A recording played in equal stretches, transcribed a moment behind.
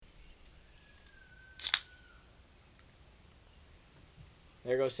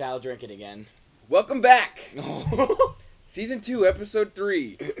There goes Sal drinking again. Welcome back. Season 2, Episode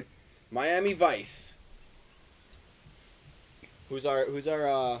 3. Miami Vice. Who's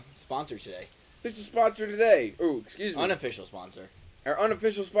our sponsor today? This is sponsor today. Oh, excuse me. Unofficial sponsor. Our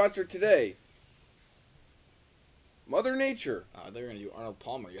unofficial sponsor today. Mother Nature. They're gonna do Arnold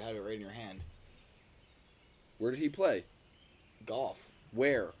Palmer. You have it right in your hand. Where did he play? Golf.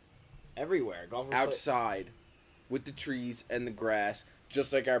 Where? Everywhere. Golf. Outside. With the trees and the grass.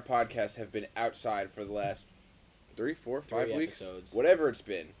 Just like our podcasts have been outside for the last 3, 4, 5 weeks. Episodes. Whatever it's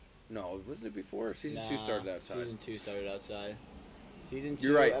been. No, wasn't it before? Season 2 started outside. Season 2 started outside. Season 2.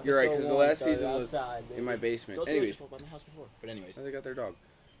 You're right, because the last season was outside, in my basement. Those Anyways. were my house before. But anyways. They got their dog.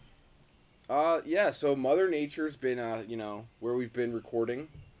 Yeah, so Mother Nature's been, where we've been recording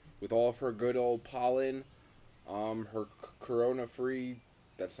with all of her good old pollen, her corona-free,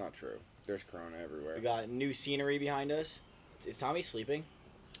 that's not true. There's corona everywhere. We got new scenery behind us. Is Tommy sleeping?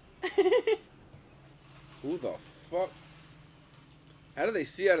 Who the fuck? How do they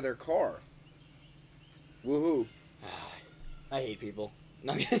see out of their car? Woohoo. I hate people.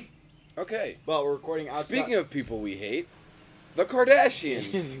 Okay. Well, we're recording outside. Speaking of people we hate, the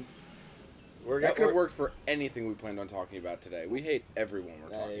Kardashians. That could have worked for anything we planned on talking about today. We hate everyone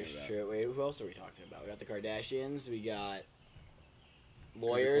we're talking about. That is true. Wait, who else are we talking about? We got the Kardashians. We got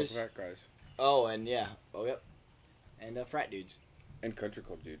lawyers. Frat guys. Oh, and yeah. Oh, yep. And frat dudes. And country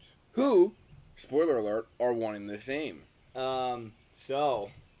club dudes. Who, spoiler alert, are one and the same.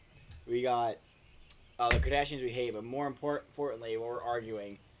 So, we got the Kardashians we hate, but more importantly, what we're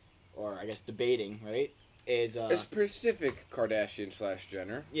arguing, or I guess debating, right, is... a specific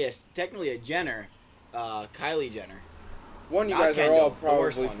Kardashian/Jenner. Yes, technically a Jenner, Kylie Jenner. One you Not guys Kendall, are all the probably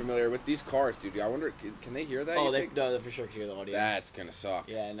worst one. familiar with. These cars, dude. I wonder, can they hear that? Oh, they for sure can hear the audio. That's gonna suck.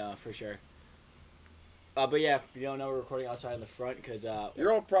 Yeah, no, for sure. But yeah, if you don't know, we're recording outside in the front because...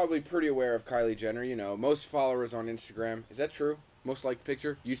 You're all probably pretty aware of Kylie Jenner. You know, most followers on Instagram. Is that true? Most liked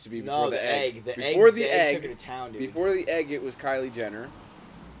picture? Used to be before the egg. Before the egg took her to town, dude. Before the egg, it was Kylie Jenner.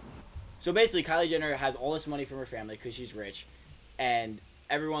 So basically, Kylie Jenner has all this money from her family because she's rich, and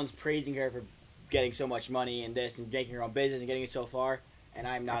everyone's praising her for getting so much money and this and making her own business and getting it so far, and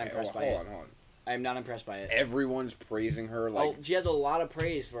I'm not impressed by it. Hold on. I'm not impressed by it. Everyone's praising her. Like, she has a lot of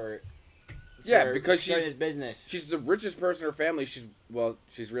praise for because starting this business. She's the richest person in her family.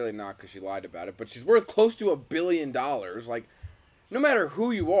 She's really not because she lied about it, but she's worth close to $1 billion. Like, no matter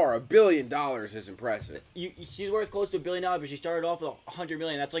who you are, $1 billion is impressive. She's worth close to $1 billion, but she started off with $100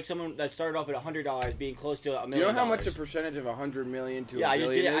 million. That's like someone that started off at $100 being close to $1 million. Do you know how much a percentage of $100 million to $1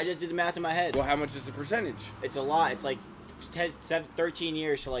 billion I just did the math in my head. Well, how much is the percentage? It's a lot. It's like 13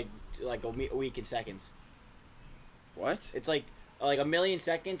 years to like a week in seconds. What? It's like a million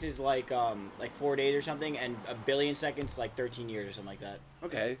seconds is like 4 days or something, and a billion seconds is like 13 years or something like that.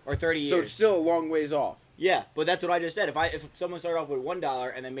 Okay. Or 30 years. So it's still a long ways off. Yeah, but that's what I just said. If someone started off with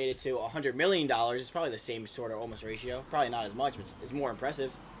 $1 and then made it to $100 million, it's probably the same sort of almost ratio. Probably not as much, but it's more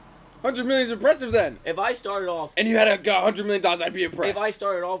impressive. $100 million is impressive then. If I started off... And you had got $100 million, I'd be impressed. If I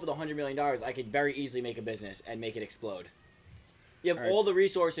started off with $100 million, I could very easily make a business and make it explode. You have all the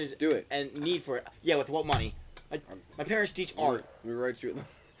resources and need for it. Yeah, with what money? My parents teach art. Let me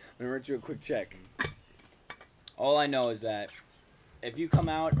write you a quick check. All I know is that if you come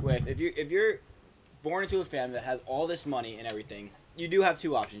out with... If you're born into a family that has all this money and everything, you do have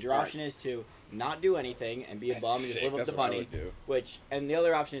two options. Your option is to not do anything and be a bum and just live up the money. And the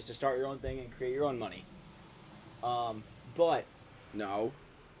other option is to start your own thing and create your own money. But no.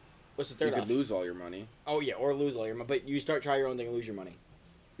 What's the third option? You could lose all your money. Oh yeah, or lose all your money. But you try your own thing and lose your money.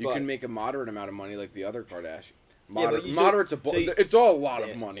 You can make a moderate amount of money like the other Kardashians. Moderate's it's all a lot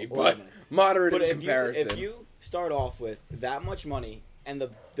of money, but moderate in comparison. If you start off with that much money and the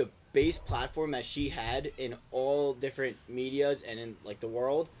base platform that she had in all different medias and in like the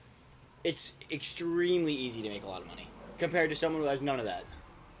world, it's extremely easy to make a lot of money compared to someone who has none of that.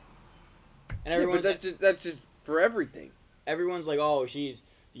 And everyone, but that's just for everything. Everyone's like, oh, she's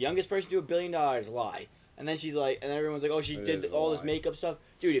the youngest person to $1 billion. Lie. And then she's like, and then everyone's like, oh, she did all this makeup stuff.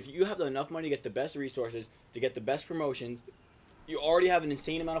 Dude, if you have enough money to get the best resources, to get the best promotions, you already have an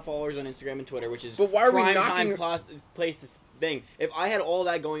insane amount of followers on Instagram and Twitter, which is but why are we knocking place this thing. If I had all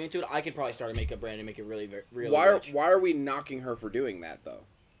that going into it, I could probably start a makeup brand and make it really rich. Why are we knocking her for doing that though?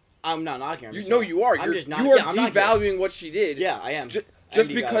 I'm not knocking her. You are. I'm just not. You are devaluing what she did. Yeah, I am.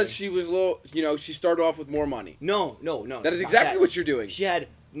 Just because she was she started off with more money. No. That is exactly what you're doing. She had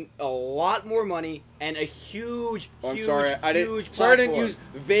a lot more money and a huge, I'm sorry. I didn't use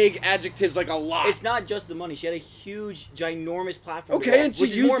vague adjectives like a lot. It's not just the money. She had a huge, ginormous platform. Okay, and she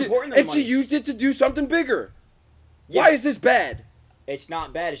used it to do something bigger. Yeah. Why is this bad? It's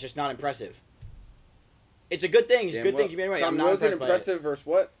not bad. It's just not impressive. It's a good thing. It's a good thing to be right. I'm Tommy not wasn't impressed by impressive versus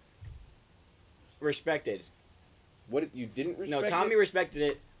what? Respected. What you didn't respect? No, Tommy respected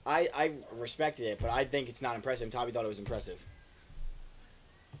it. I respected it, but I think it's not impressive. Tommy thought it was impressive.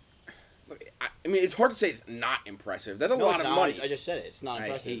 Look, I mean, it's hard to say it's not impressive. That's a No, lot it's of not. money. I just said it. It's not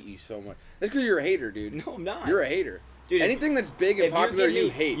impressive. I hate you so much. That's because you're a hater, dude. No, I'm not. You're a hater. Dude, anything that's big and if popular, give me- you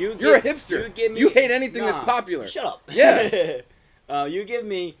hate. you You're a give- hipster. you hate anything nah, that's popular. Shut up. Yeah. You give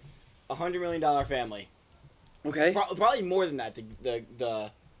me $100 million family. Okay. Probably more than that.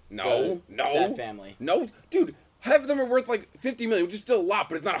 No. That family. No, dude. Half of them are worth like $50 million, which is still a lot,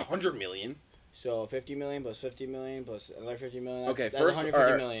 but it's not $100 million. So $50 million plus $50 million plus another $50 million. That's, Okay, that's first,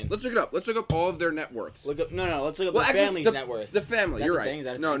 $150 million. let's look it up. Let's look up all of their net worths. Let's look up Well, the actually, family's net worth. The family, That's you're a right. thing? Is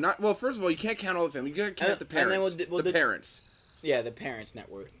that a No, thing? not well. First of all, you can't count all the family. You gotta count the and then parents. we'll the parents. Yeah, the parents'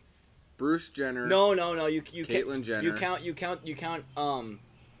 net worth. Bruce Jenner. No. You Caitlyn Jenner. You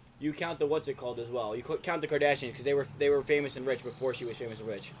count the what's it called as well. You count the Kardashians because they were famous and rich before she was famous and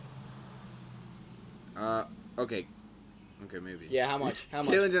rich. Okay. Okay, maybe. Yeah, how much? How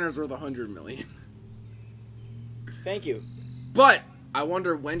much? Caitlyn Jenner's worth $100 million. Thank you. But I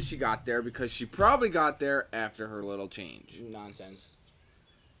wonder when she got there because she probably got there after her little change. Nonsense.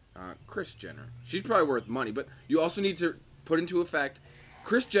 Kris Jenner. She's probably worth money, but you also need to put into effect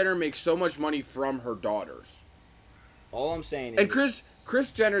Kris Jenner makes so much money from her daughters. All I'm saying is... And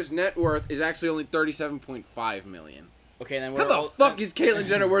Kris Jenner's net worth is actually only $37.5 million. Okay, then How the fuck is Caitlyn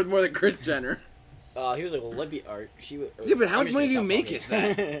Jenner worth more than Kris Jenner? He was like Olympic art. Yeah, but how much money do you make is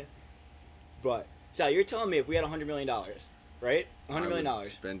that? But Sal, you're telling me if we had $100 million, right? $100 million.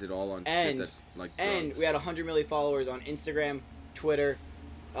 Spend it all on And- shit that's like And drugs. we had 100 million followers on Instagram, Twitter,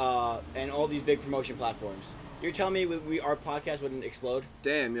 and all these big promotion platforms. You're telling me our podcast wouldn't explode?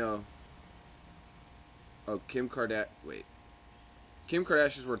 Damn, yo. Oh, Kim Kardashian's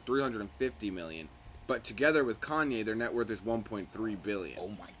worth $350 million, but together with Kanye, their net worth is $1.3 billion. Oh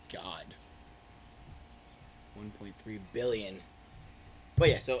my god. 1.3 billion. But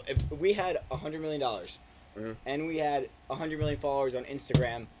yeah, so if we had $100 million and we had 100 million followers on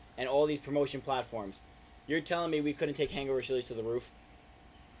Instagram and all these promotion platforms, you're telling me we couldn't take hangover chilies to the roof?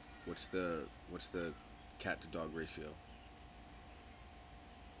 What's the cat to dog ratio?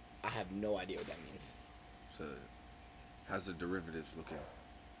 I have no idea what that means. So, how's the derivatives looking?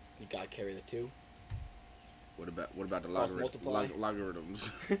 You gotta carry the two. What about the Cross multiply.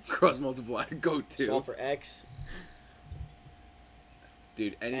 logarithms? Cross multiply. Go to. Solve for X.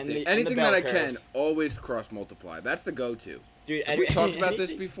 Dude, anything, the anything bell that I curve. can, always cross multiply. That's the go-to. Dude, Have we talked about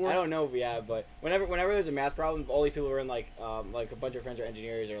this anything- before? I don't know if we have, but whenever there's a math problem, all these people are in like a bunch of friends are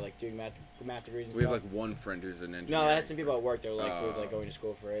engineers or like doing math degrees and We have stuff. like one friend who's an engineer. No, I had some people at work that were like, who was, Oh. like going to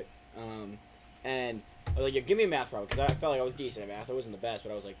school for it. And I was like, yeah, give me a math problem because I felt like I was decent at math. I wasn't the best,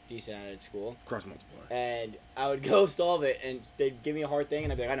 but I was like decent at it at school. Cross multiply. And I would go solve it, and they'd give me a hard thing,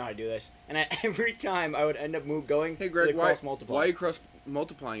 and I'd be like, I know how to do this. And every time I would end up going. Hey Greg, to the why cross multiply. are you cross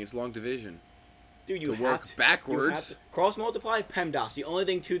multiplying? It's long division. Dude, you to have work to, backwards. You have to, cross multiply, PEMDAS. The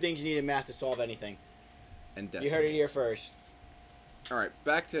only two things you need in math to solve anything. And You heard it here first. All right,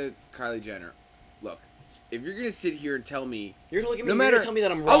 back to Kylie Jenner. Look, if you're gonna sit here and tell me, You're gonna look at me. No You're matter- gonna tell me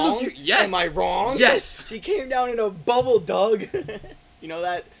that I'm I'll wrong. look you- yes. Am I wrong? Yes. She came down in a bubble, Doug. You know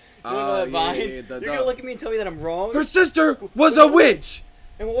that? You know that yeah, vine? yeah, You're the- gonna look at me and tell me that I'm wrong. her sister was a witch.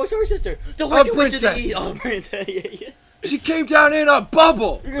 And what was her sister? The Wicked Witch of the princess. East. Oh, princess. Yeah. She came down in a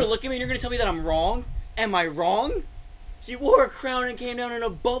bubble. You're gonna look at me and you're gonna tell me that I'm wrong? Am I wrong? She wore a crown and came down in a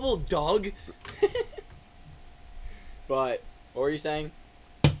bubble, Doug. But what were you saying?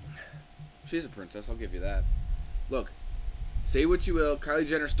 She's a princess. I'll give you that. Look, say what you will. Kylie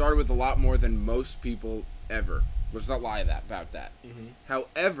Jenner started with a lot more than most people ever. Let's not lie about that. Mm-hmm.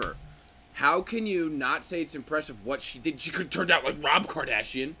 However, how can you not say it's impressive what she did? She could have turned out like Rob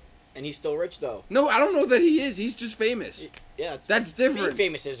Kardashian. And he's still rich though. No, I don't know that he is. He's just famous. Yeah, That's being different.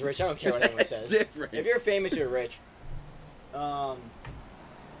 famous is rich. I don't care what anyone That's says. different. If you're famous, you're rich.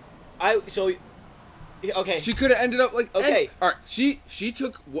 Okay. She could have ended up like Okay. all right, she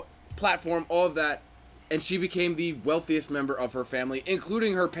took platform all of that, and she became the wealthiest member of her family,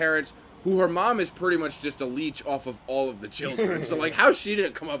 including her parents, who her mom is pretty much just a leech off of all of the children. So like, how she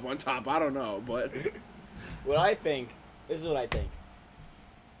didn't come up on top, I don't know, but What I think, this is what I think.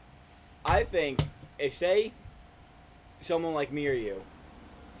 I think if say someone like me or you,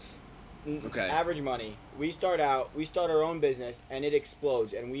 Okay. average money, we start our own business and it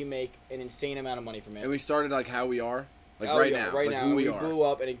explodes and we make an insane amount of money from it. and we started like how we are, like Oh, right yeah, now, right like now, who and we we are. blew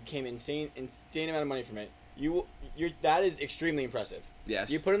up and it became insane amount of money from it. That is extremely impressive.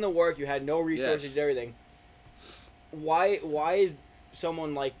 Yes. You put in the work. You had no resources Yes. and everything. Why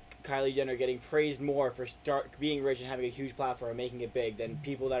someone like Kylie Jenner getting praised more for being rich and having a huge platform and making it big than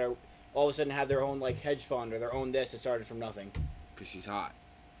people that are all of a sudden have their own like hedge fund or their own this that started from nothing. Because she's hot.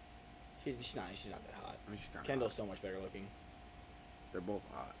 She's not that hot. I mean, she's kind of Kendall's so much better looking. They're both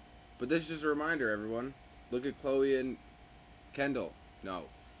hot. But this is just a reminder, everyone. Look at Chloe and Kendall. No.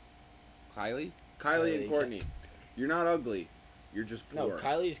 Kylie and Courtney. You're not ugly. You're just poor. No,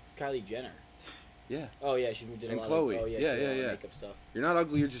 Kylie's Kylie Jenner. Yeah. Oh yeah, she did a And lot Chloe. of, oh, yeah, Yeah, she did a lot yeah. of makeup stuff. You're not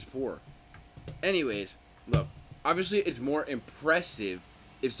ugly, you're just poor. Anyways, look. Obviously, it's more impressive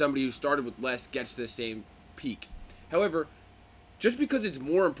if somebody who started with less gets to the same peak. However, just because it's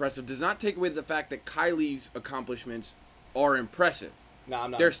more impressive does not take away the fact that Kylie's accomplishments are impressive. No,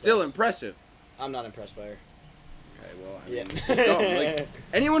 I'm not. They're impressed. still impressive. I'm not impressed by her. Okay, well, I mean, Yeah. it's just dumb. Like,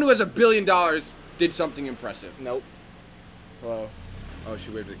 anyone who has $1 billion did something impressive. Nope. Hello. Oh, she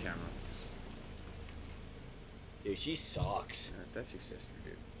waved at the camera. Dude, she sucks. That's your sister,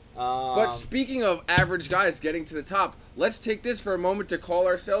 dude. But But speaking of average guys getting to the top, let's take this for a moment to call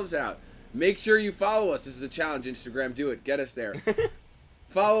ourselves out. Make sure you follow us. This is a challenge. Instagram, do it. Get us there.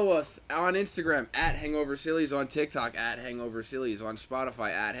 Follow us on Instagram at Hangover Sillies, on TikTok at Hangover Sillies, on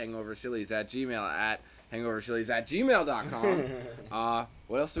Spotify at Hangover Sillies, at Gmail at Hangover Sillies at gmail.com.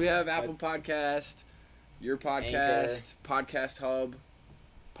 What else do we have? Apple Podcast, your podcast, Podcast Hub,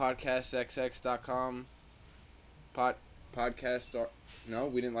 podcastxx.com, podcast. No,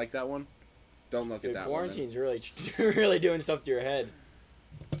 we didn't like that one. Don't look dude, at that one. quarantine's really, really doing stuff to your head.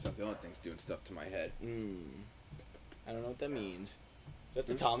 It's not the only thing's doing stuff to my head. I don't know what that means. Is that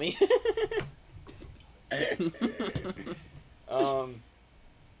the Tommy?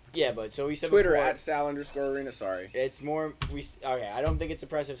 Yeah, but so we said Twitter before, at Sal_Arena. Sorry. it's more okay. I don't think it's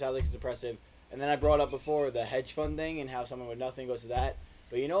oppressive. Sounds like it's oppressive. And then I brought up before the hedge fund thing and how someone with nothing goes to that.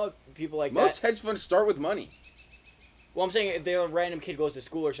 But you know what? People like Most that. hedge funds start with money. Well, I'm saying if they're a random kid goes to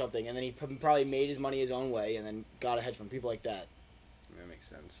school or something, and then he probably made his money his own way, and then got a hedge fund. People like that. That makes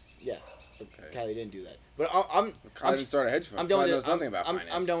sense. Yeah, but Okay. Kylie didn't do that. But I'm Kylie didn't start a hedge fund. I'm done Kylie with knows it. nothing about finance.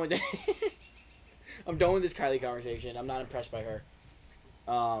 I'm done with it. I'm done with this Kylie conversation. I'm not impressed by her.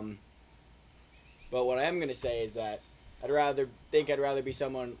 But what I am gonna say is that I'd rather be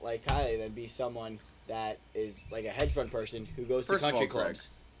someone like Kylie than be someone that is like a hedge fund person who goes First to of country all, Greg, clubs.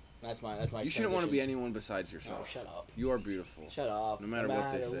 That's my. You shouldn't want to be transition. anyone besides yourself. Oh, shut up. You are beautiful. Shut up. No matter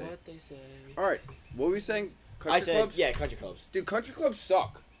what they say. What they say. All right. What were we saying? Country I said clubs? yeah, country clubs. Dude, country clubs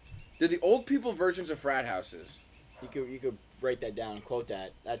suck. They're the old people versions of frat houses. You could write that down and quote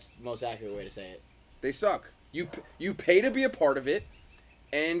that. That's the most accurate way to say it. They suck. You pay to be a part of it,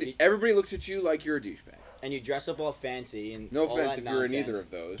 and everybody looks at you like you're a douchebag. And you dress up all fancy and No all offense that if you're in nonsense. either of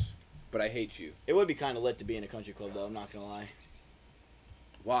those, but I hate you. It would be kind of lit to be in a country club, though. I'm not gonna lie.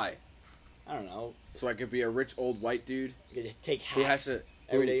 Why? I don't know. So I could be a rich old white dude You could take who has hacks to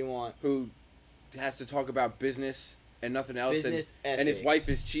every day you want. who has to talk about business and nothing else, Business and his ethics. wife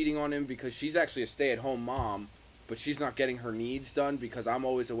is cheating on him because she's actually a stay-at-home mom, but she's not getting her needs done because I'm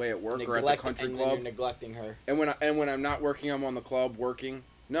always away at work or at the country and then club. you're neglecting her. And when I'm not working, I'm on the club working.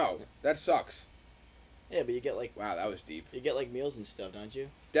 No, that sucks. Yeah, but you get like Wow, that was deep. meals and stuff, don't you?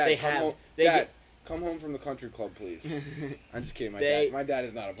 Dad, They come have- home. they Dad, get- come home from the country club, please. I'm just kidding. They- My dad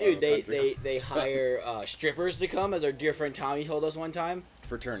is not a part Dude, of the country they hire strippers to come, as our dear friend Tommy told us one time.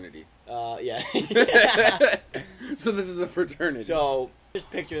 fraternity. Yeah. So this is a fraternity. So just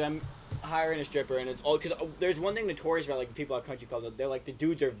picture them hiring a stripper, and it's all because there's one thing notorious about like people at country clubs. They're like the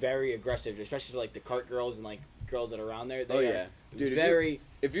dudes are very aggressive, especially like the cart girls and like girls that are around there. They Oh, are yeah. Dude, very.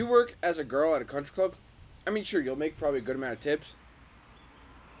 if you work as a girl at a country club, I mean, sure, you'll make probably a good amount of tips.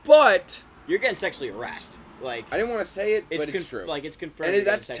 But You're getting sexually harassed. Like I didn't want to say it, but it's true. Like it's confirmed. And you're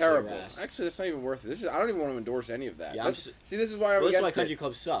getting that's sexually terrible. harassed. Actually, that's not even worth it. I don't even want to endorse any of that. Yeah, See, this is why I'm Well, this is against why country it.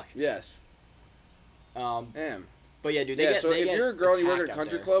 clubs suck. Yes. But Am. yeah, dude. They Yeah, get, so they if get you're a girl and you work at a attacked out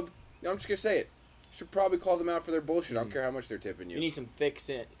country there. club, I'm just going to say it. You should probably call them out for their bullshit. I don't care how much they're tipping you. You need some thick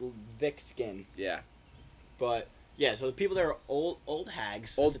skin. Yeah. But yeah, so the people that are old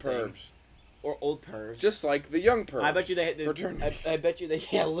hags, Old that's a thing, pervs. or old pervs. Just like the young pervs. I bet you they. Fraternities. I bet you they.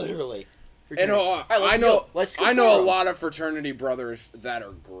 Yeah, literally. And Fraternity. All right, let's go. Let's go I know a through 'em. lot of fraternity brothers that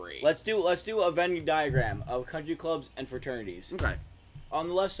are great. Let's do a Venn diagram of country clubs and fraternities. Okay. On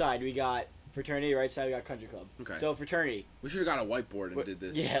the left side we got fraternity, right side we got country club. Okay. So fraternity. We should have got a whiteboard and did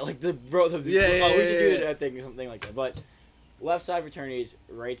this. Yeah, like the Yeah, oh, we should do yeah. that thing, something like that. But left side fraternities,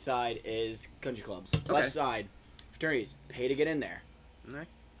 right side is country clubs. Okay. Left side fraternities, pay to get in there. And that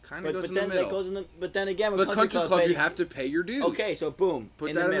kind of But goes in then the middle. that goes in the. But then again, with But country country club, club, pay you to- have to pay your dues. Okay, so boom, Put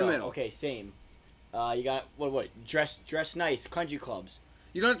in that the in the middle. middle. Okay, same. You got what dress nice country clubs.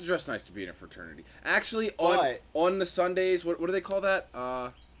 You don't have to dress nice to be in a fraternity. Actually, on the Sundays, what do they call that?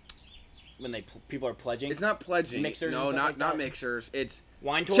 When people are pledging. It's not pledging. Mixers. No, and stuff not like that? mixers. It's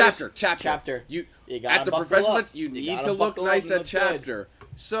Wine tours. Chapter. You gotta at the buckle professional up. events, you need gotta to look buckle up nice and at look chapter.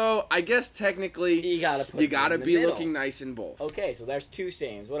 So I guess technically You gotta put it in the be middle. looking nice in both. Okay, so there's two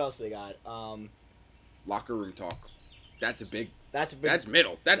sayings. What else do they got? Locker room talk. That's a big. That's a big. That's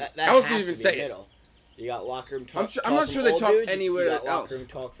middle. That's that I was has even to be saying. middle. You got locker room talk. I'm not from sure they old talk dudes. anywhere You got else. locker room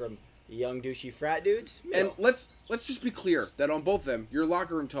talk from young douchey frat dudes. And Middle. let's just be clear that on both of them, your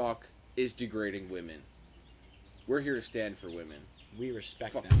locker room talk is degrading women. We're here to stand for women. We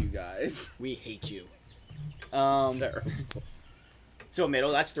respect Fuck them. you guys. We hate you. Terrible. So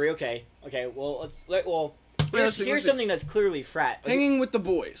middle, that's 3. Okay. Well, let's here's see. something that's clearly frat. Hanging with the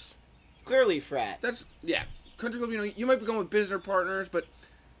boys. Clearly frat. That's country club. You might be going with business partners, but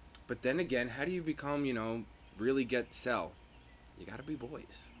then again, how do you become really sell? You gotta be boys.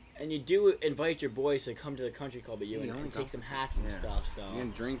 And you do invite your boys to come to the country club with you Yeah, and take some hacks and yeah. stuff. So You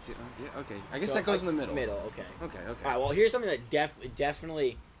can drink. Okay. I guess So, that goes like, in the middle. Middle. Okay. Okay. All right. Well, here's something that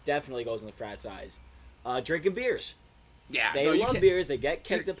definitely goes in the frat size. Drinking beers. Yeah. They no, you love can't- beers. They get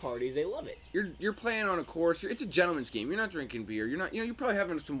kegs at parties. They love it. You're playing on a course. It's a gentleman's game. You're not drinking beer. You're not. You're probably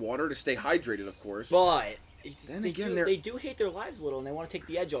having some water to stay hydrated, of course. But Then they again, they do hate their lives a little, and they want to take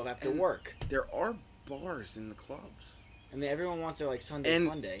the edge off after And- work. There are bars in the clubs. And then everyone wants their Sunday And-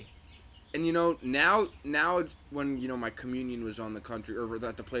 fun day. And now when my communion was on the country or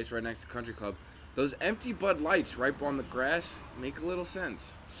at the place right next to Country Club, those empty Bud Lights right on the grass make a little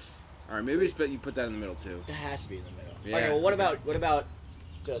sense. All right, maybe you put that in the middle too. That has to be in the middle. Yeah. Okay. Well, what about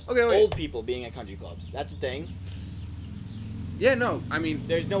just Okay, wait. old people being at country clubs? That's a thing. Yeah, no, I mean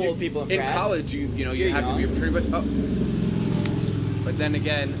There's no old people in frats. college. You You're have to be a young. fraternity, but then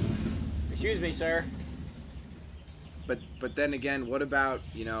again, Excuse me, sir. but then again, what about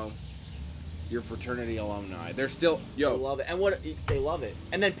your fraternity alumni? They're still They love it, and they love it.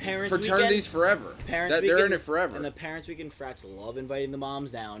 And then parents fraternities weekend, forever. Parents They're weekend, in it forever. And the parents weekend frats love inviting the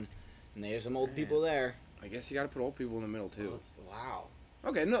moms down, and there's some old people there. I guess you got to put old people in the middle too. Wow.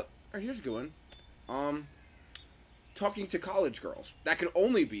 Okay, no. All right, here's a good one. Talking to college girls. That could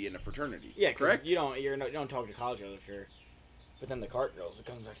only be in a fraternity. Yeah, 'cause correct. You don't talk to college girls if you're. But then the cart girls. It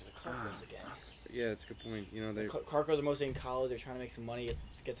comes back to the cart girls again. Yeah, that's a good point. They. Cart girls are mostly in college. They're trying to make some money,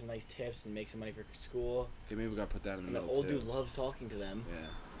 get some nice tips, and make some money for school. Okay, maybe we got to put that in the And the middle old too. dude loves talking to them.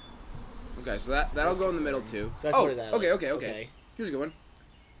 Yeah. Okay, so that'll go in the middle too. So that's what that. Okay. Here's a good one.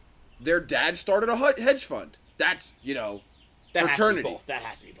 Their dad started a hedge fund. That's That fraternity. has to be both. That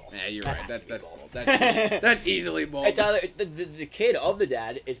has to be both. Yeah, you're That right. has to be That's both. that's easily both. It's either the kid of the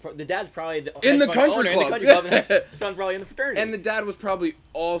dad is the dad's probably the In the hedge fund country owner club. in the country club, and the son's probably in the fraternity. And the dad was probably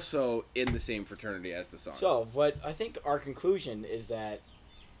also in the same fraternity as the son. So, what I think our conclusion is that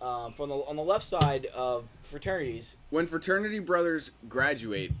on the left side of fraternities, when fraternity brothers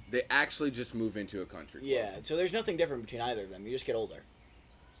graduate, they actually just move into a country club. yeah. So there's nothing different between either of them. You just get older.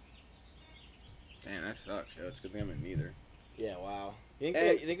 Damn, that sucks. Yo, it's a good thing I'm in neither. Yeah. Wow. You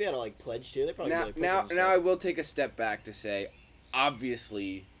And- think they gotta pledge too? They probably Now, do, now, pledge now, I will take a step back to say,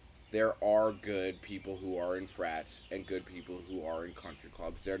 obviously, there are good people who are in frats and good people who are in country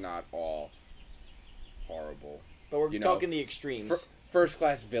clubs. They're not all horrible. But we're you know, talking the extremes. First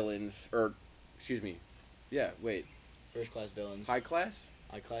class villains, or excuse me, yeah, wait, First class villains. high class?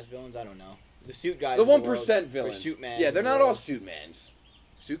 High class villains. I don't know. The suit guys. The of 1% world, or villains. Suit man. Yeah, they're not all suit mans.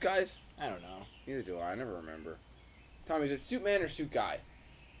 Suit guys? I don't know. Neither do I. I never remember. Tommy, is it suit man or suit guy?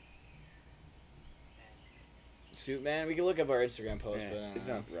 Suit man. We can look up our Instagram post, Yeah, but it's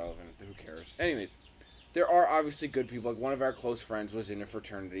not relevant. Who cares? Anyways, there are obviously good people. Like one of our close friends was in a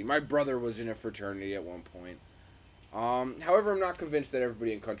fraternity. My brother was in a fraternity at one point. However, I'm not convinced that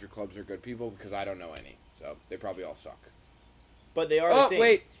everybody in country clubs are good people because I don't know any. So they probably all suck. But they are the Oh, same.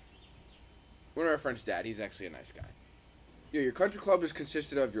 wait. One of our friends' dad. He's actually a nice guy. Yeah, your country club is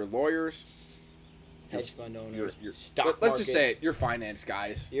consisted of your lawyers, Hedge fund owners, your stock let's just market. say it, your finance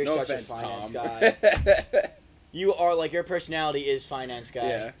guys. You're no such a offense, finance Tom. You are like your personality is finance guy.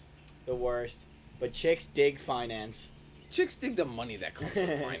 Yeah. The worst. But chicks dig finance. Chicks dig the money that comes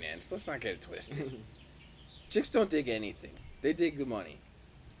with finance. Let's not get it twisted. Chicks don't dig anything. They dig the money.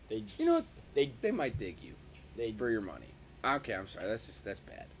 They You know what? they They might dig you they. for your money. Okay, I'm sorry. That's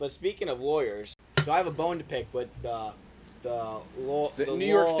bad. But speaking of lawyers, so I have a bone to pick with the law. The New law-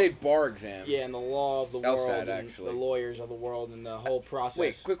 York State bar exam. Yeah, and the law of the LSAT, world, and actually. the lawyers of the world, and the whole process.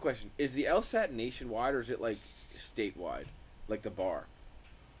 Wait, quick question. Is the LSAT nationwide or is it like statewide? Like the bar?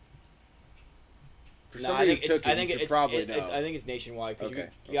 For No, somebody I who think took I it, think you should it's probably it, know. I think it's nationwide because Okay,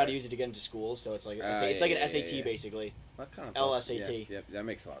 you got to okay. use it to get into schools. So it's like Yeah, it's like an yeah, SAT yeah. basically. What kind of LSAT. Yeah, that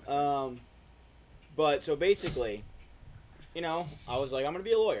makes a lot of sense. But so basically, I was like, I'm gonna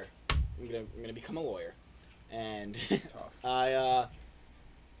be a lawyer. I'm gonna become a lawyer, and Tough. I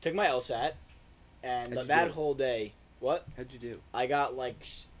took my LSAT, and How'd you that do? whole day, what? How'd you do? I got like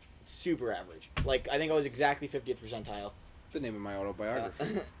super average. Like I think I was exactly 50th percentile. The name of my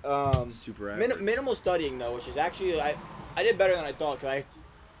autobiography. Super average. Minimal studying though, which is actually I did better than I thought. Cause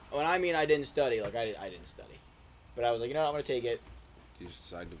when I mean I didn't study, like I didn't study, but I was like, you know what, I'm gonna take it. You just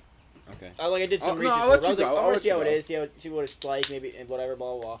decided to. Okay. I did some No, research. I'll let I you was like, go. I I'll want let to see you how it go. is, see what it's like, maybe and whatever,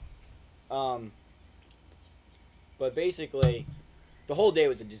 blah blah blah. But basically, the whole day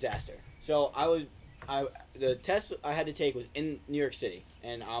was a disaster. So the test I had to take was in New York City,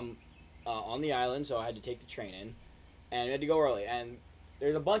 and I'm on the island, so I had to take the train in, and I had to go early. And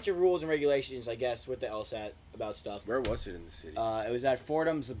there's a bunch of rules and regulations, I guess, with the LSAT about stuff. Where was it in the city? It was at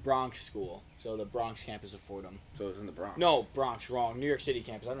Fordham's Bronx School, so the Bronx campus of Fordham. So it was in the Bronx. No, Bronx, wrong. New York City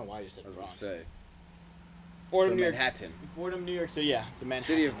campus. I don't know why I just said I was Bronx. gonna say. Fordham, So New York. Manhattan. Fordham, New York. So yeah, the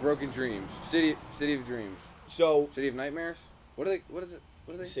Manhattan. City of broken dreams. City of dreams. So City of nightmares. What are they? What is it?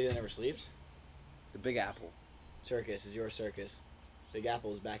 What are the they? city that never sleeps. The Big Apple. Circus is your circus. Big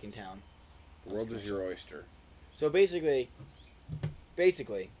Apple is back in town. The world is your oyster. So basically,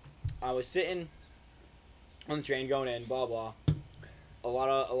 I was sitting on the train going in, blah blah. A lot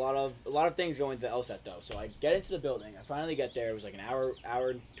of things go into the LSAT though. So I get into the building. I finally get there. It was like an hour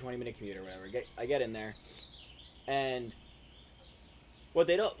and 20-minute commute or whatever. I get in there, and what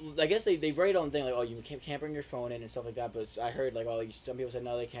they don't, I guess they write on thing like, oh, you can't bring your phone in and stuff like that. But I heard like, oh, some people said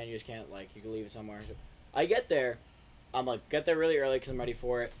no, they can. You just can't, like, you can leave it somewhere. So I get there. I'm like, get there really early because I'm ready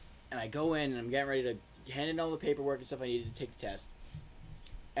for it. And I go in and I'm getting ready to hand in all the paperwork and stuff I needed to take the test.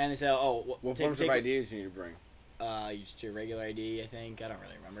 And they said, oh, What forms of ID did you need to bring? Just your regular ID, I think. I don't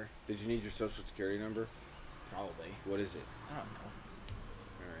really remember. Did you need your social security number? Probably. What is it? I don't know.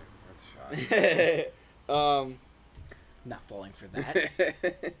 All right, that's a shot. Not falling for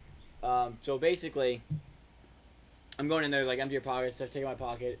that. So basically, I'm going in there, like, empty your pockets, so I take my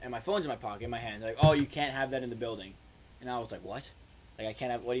pocket, and my phone's in my pocket, in my hand. They're like, oh, you can't have that in the building. And I was like, what? Like, I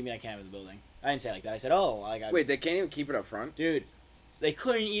can't have, what do you mean I can't have it in the building? I didn't say it like that. I said, oh, like, Wait, they can't even keep it up front? dude, they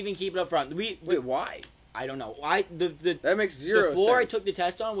couldn't even keep it up front. Wait, why? I don't know. That makes zero The floor sense. I took the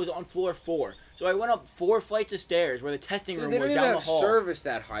test on was on floor 4. So I went up 4 flights of stairs where the testing Dude, room they was don't down even the have hall. service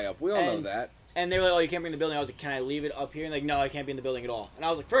that high up. We all know And- that. And they were like, oh, you can't bring the building. I was like, can I leave it up here? And like, no, I can't be in the building at all. And I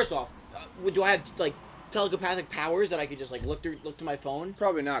was like, first off, do I have, like, telepathic powers that I could just, like, look to my phone?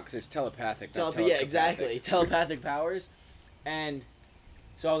 Probably not, because it's telepathic, not Yeah, exactly. Telepathic powers. And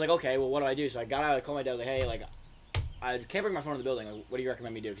so I was like, okay, well, what do I do? So I got out, I called my dad, I was like, hey, like, I can't bring my phone to the building. Like, what do you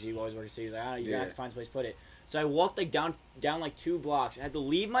recommend me do? Because you always work at city. He's like, I don't know, you're going to have to find a place to put it. So I walked, like, down like 2 blocks. I had to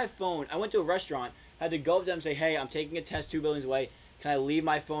leave my phone. I went to a restaurant, had to go up to them and say, hey, I'm taking a test 2 buildings away. Can I leave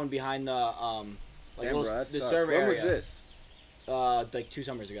my phone behind the, like, Damn, little, bro, that the sucks. server When area? was this? Like 2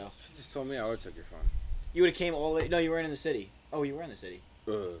 summers ago. You should just told me I would have took your phone. You would have came all the way. No, you weren't in the city. Oh, you were in the city.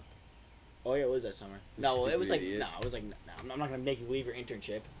 Ugh. Oh yeah, it was that summer. You No, it was stupid like idiot. no, it was like no. I'm not gonna make you leave your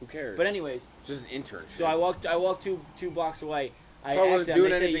internship. Who cares? But anyways, It's just an internship. so I walked two blocks away. I Probably asked wasn't them, doing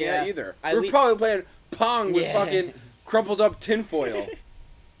they said, anything yeah. yet either. I We're lea- probably playing Pong with Yeah. fucking crumpled up tinfoil.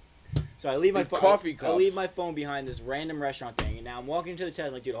 So I leave my With phone. coffee I leave cups. my phone behind this random restaurant thing, and now I'm walking to the test.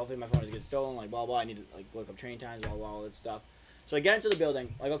 I'm like, dude, hopefully my phone doesn't get stolen. Like blah blah. I need to like look up train times, blah blah, all that stuff. So I get into the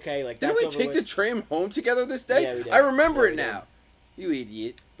building. Like okay, like Didn't that's we over take with. the train home together this day? Yeah, we did. I remember Yeah, it we did. now. You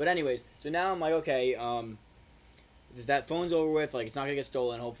idiot. But anyways, so now I'm like, okay, that phone's over with. Like it's not gonna get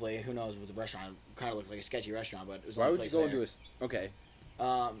stolen. Hopefully, who knows? With the restaurant, kind of looked like a sketchy restaurant, but it was the Why only would you place go there. into a... Okay.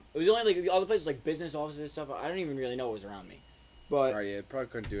 It was only like all the places like business offices and stuff. I don't even really know what was around me, but Alright, yeah, probably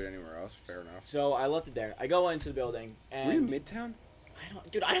couldn't do it anywhere else. Fair enough. so I left it there. I go into the building and Were you Midtown?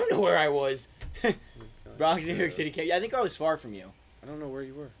 I don't know where I was. Bronx, New York City. I think I was far from you. I don't know where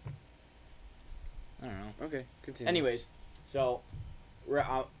you were. I don't know. Okay, continue. Anyways, so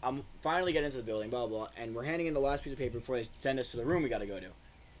I'm finally getting into the building, blah, blah, and we're handing in the last piece of paper before they send us to the room we got to go to.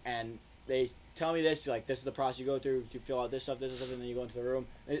 And they tell me this, like, this is the process you go through to fill out this stuff, and then you go into the room.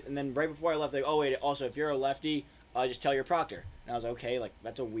 And then right before I left, like, oh, wait, also, if you're a lefty, just tell your proctor. And I was like, okay, like,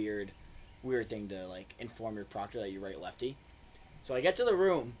 that's a weird thing to, like, inform your proctor that you write lefty. So I get to the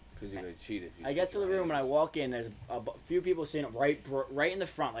room. Because you're going to cheat if you I get to the switch room and I hands. walk in. There's a few people sitting right in the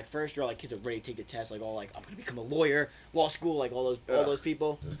front, like first row, like kids are ready to take the test, like all like I'm gonna become a lawyer, law school, like all those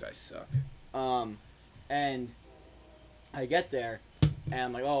people. Those guys suck. And I get there, and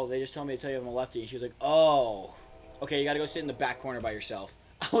I'm like, oh, they just told me to tell you I'm a lefty. And she was like, oh, okay, you gotta go sit in the back corner by yourself.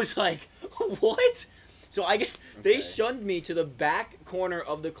 I was like, what? So they Okay. shunned me to the back corner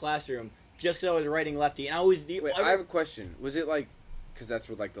of the classroom just because I was writing lefty, and I was the. Wait, I have a question. Was it like, because that's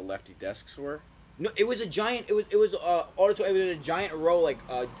where like the lefty desks were? No, it was a giant. It was auditorium. It was a giant row, like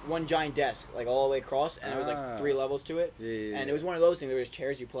one giant desk, like all the way across, and there was like 3 levels to it. Yeah. And it was one of those things. There was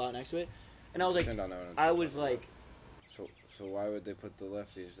chairs you pull out next to it, and I was like, Pretend I know what I'm I talking was about. like, So why would they put the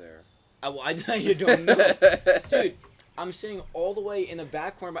lefties there? I thought you don't know, dude. I'm sitting all the way in the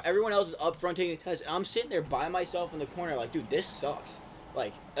back corner, but everyone else is up front taking the test, and I'm sitting there by myself in the corner, like, dude, this sucks.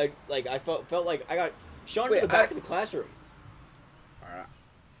 Like I felt like I got shunned to the back of the classroom. Alright.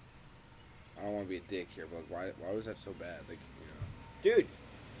 I don't want to be a dick here, but why was that so bad? Like, you know. Dude,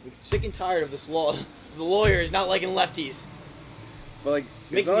 I'm sick and tired of this law. The lawyers not liking lefties. But like,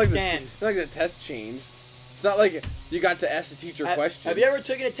 Make it's not me like stand. It's not like the test changed. It's not like you got to ask the teacher questions. Have you ever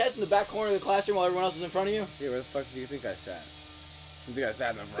taken a test in the back corner of the classroom while everyone else was in front of you? Yeah, where the fuck do you think I sat? You think I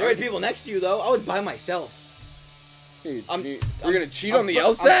sat in the front? There were people next to you though. I was by myself. Dude, I'm- you're I'm- gonna cheat I'm on the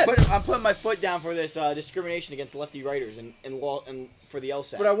put- LSAT? I'm putting my foot down for this discrimination against lefty writers and law and for the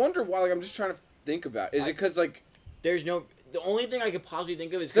LSAT. But I wonder why. Like, I'm just trying to think about. Is it because like There's no. The only thing I could possibly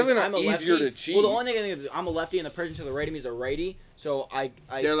think of is It's definitely I'm a not lefty. easier to cheat. Well, the only thing I think of is I'm a lefty and the person to the right of me is a righty. So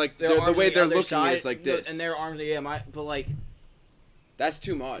They're like- their they're- the arms way on they're other looking side, is like this. and their arms. But like that's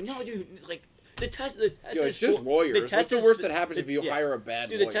too much? no, dude. Like the test Yo, it's is just for- lawyers. The What's test the is- worst that happens if you yeah. hire a bad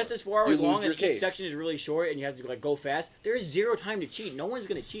Dude, lawyer? the test is 4 You hours lose long your and case. each section is really short and you have to like go fast. There is zero time to cheat. No one's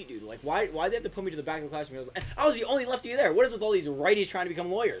gonna cheat, dude. Like why they have to put me to the back of the classroom? And I was the only lefty there. What is with all these righties trying to become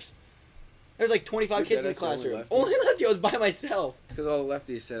lawyers? There's like 25 Dude, kids in the that's the only classroom. lefty. Only lefty. I was by myself. Because all the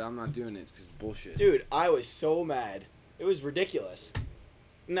lefties said, I'm not doing it because it's bullshit. Dude, I was so mad. It was ridiculous.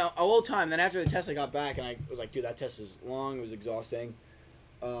 No, a whole time. Then after the test, I got back and I was like, dude, that test was long. It was exhausting.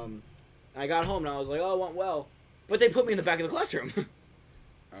 And I got home and I was like, oh, it went well. But they put me in the back of the classroom.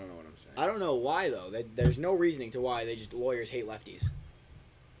 I don't know what I'm saying. I don't know why though. There's no reasoning to why lawyers hate lefties.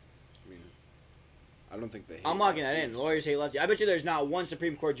 I mean, I don't think they hate I'm locking that lefties. in. Lawyers hate lefties. I bet you there's not one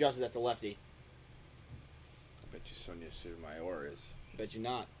Supreme Court justice that's a lefty. I bet you Sonia Sotomayor is. Bet you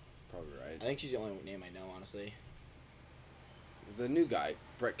not. Probably right. I think she's the only name I know, honestly. The new guy,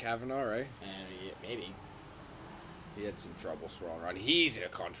 Brett Kavanaugh, right? Yeah, maybe. He had some trouble swirling around. He's in a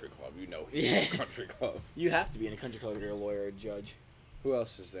country club. You know he's in Yeah. a country club. You have to be in a country club if you're a lawyer or a judge. Who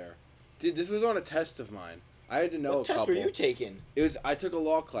else is there? Dude, this was on a test of mine. I had to know What a test couple. were you taking? I took a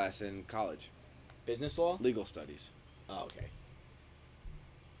law class in college, Business law? legal studies. Oh, okay.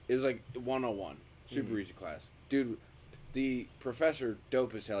 It was like 101, super easy class. Dude, the professor,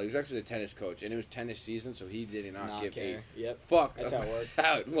 dope as hell. He was actually the tennis coach, and it was tennis season, so he did not give care. a Yep. fuck. That's how it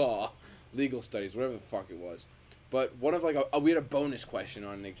works. Well, legal studies, whatever the fuck it was. But one of we had a bonus question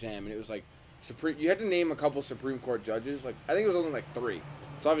on an exam, and it was like you had to name a couple Supreme Court judges. Like I think it was only like 3.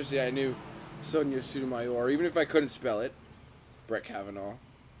 So obviously I knew Sonia Sotomayor, even if I couldn't spell it, Brett Kavanaugh.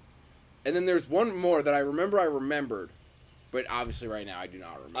 And then there's one more that I remembered, but obviously right now I do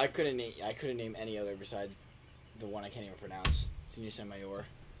not remember. I couldn't name any other beside the one I can't even pronounce. Senior Sotomayor.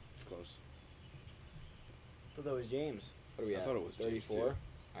 It's close. I thought that was James. What are we I at? thought it was James, 34. too.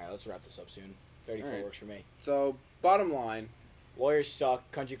 All right, let's wrap this up soon. 34 All right. works for me. So bottom line, Lawyers suck.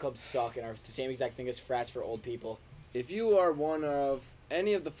 Country clubs suck, and are the same exact thing as frats for old people. if you are one of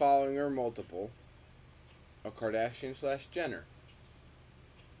any of the following or multiple, a Kardashian/Jenner,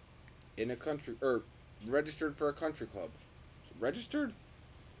 in a country or registered for a country club, registered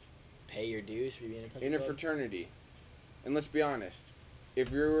Pay your dues for being in a country in a club. fraternity, and let's be honest, if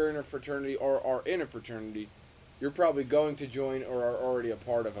you're in a fraternity or are in a fraternity, you're probably going to join or are already a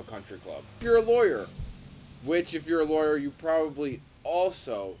part of a country club. If you're a lawyer, which if you're a lawyer, you probably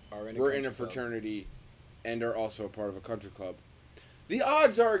also were in a country club. fraternity and are also a part of a country club. The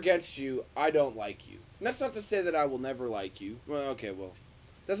odds are against you. I don't like you. And that's not to say that I will never like you. Well, okay, well,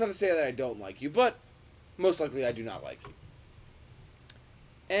 that's not to say that I don't like you, but most likely I do not like you.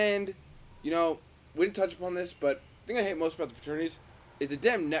 And, you know, we didn't touch upon this, but the thing I hate most about the fraternities is the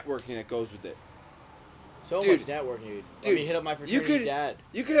damn networking that goes with it. So Dude. much networking, dude. Let Dude, me hit up my you fraternity could- dad.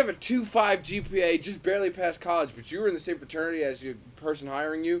 You could have a 2.5 GPA, just barely past college, but you were in the same fraternity as your person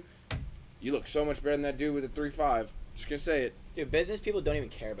hiring you. You look so much better than that dude with a 3.5. Just gonna say it. Dude, business people don't even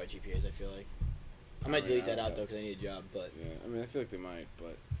care about GPAs, I feel like. I might Oh, delete yeah, that out, yeah. though, because I need a job, but... Yeah, I mean, I feel like they might,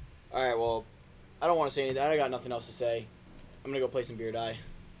 but... Alright, well, I don't want to say anything. I got nothing else to say. I'm going to go play some beer die.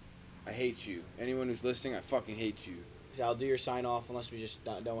 I hate you. Anyone who's listening, I fucking hate you. So I'll do your sign off unless we just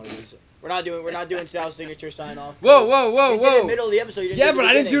don't want to use it. We're not doing Sal's signature sign off. Whoa, whoa, whoa, You did it in whoa! the middle of the episode. You didn't Yeah, do it at but the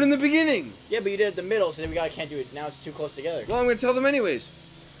I didn't do it in beginning. the beginning! Yeah, but you did it at the middle, so then we can't do it. Now it's too close together. Well, I'm gonna tell them anyways.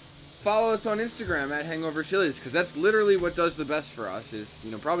 follow us on Instagram at Hangover Chilies, because that's literally what does the best for us. Is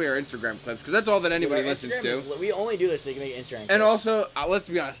probably our Instagram clips, because that's all that anybody listens to. We only do this so you can make Instagram clips. And also, let's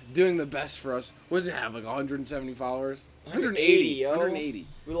be honest, doing the best for us. What does it have? Like 170 followers? 180. 180.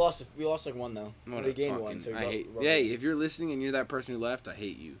 We lost like one though. We gained one. So if you're listening and you're that person who left, I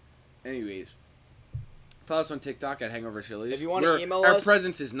hate you. Anyways, follow us on TikTok at Hangover Chilies. If you want to email us, our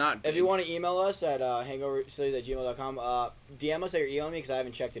presence is not big. If you want to email us at hangoverchilies@gmail.com, DM us at your email me because I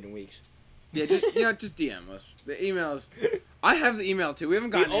haven't checked it in weeks. Yeah, just DM us. The emails. I have the email too. We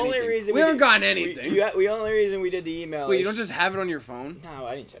haven't gotten anything. We haven't gotten anything. The only reason we did the email. Wait, you don't just have it on your phone? No,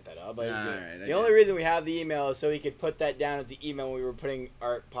 I didn't set that up. The only reason we have the email is so we could put that down as the email when we were putting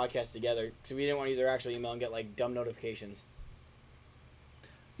our podcast together, because we didn't want to use our actual email and get like dumb notifications.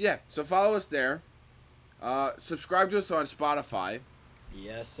 Yeah, so follow us there. Subscribe to us on Spotify.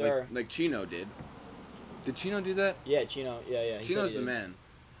 Yes, sir. Like Chino did. Did Chino do that? Yeah, Chino. Yeah. Chino's the man.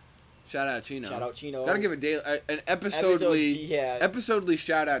 Shout out Chino. Shout out Chino. Gotta give an episodely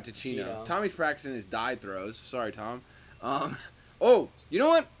shout out to Chino. Tommy's practicing his die throws. Sorry, Tom. Oh, you know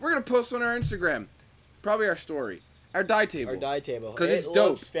what? We're gonna post on our Instagram, probably our story, our die table. Because it's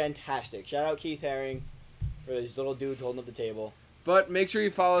dope. Looks fantastic. Shout out Keith Haring for these little dudes holding up the table. But make sure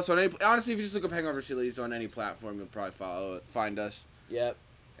you follow us on any. Honestly, if you just look up Hangover Chilies on any platform, you'll probably find us. Yep.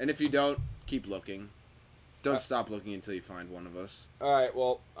 And if you don't, keep looking. Don't stop looking until you find one of us. All right.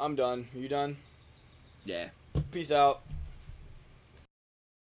 Well, I'm done. You done? Yeah. Peace out.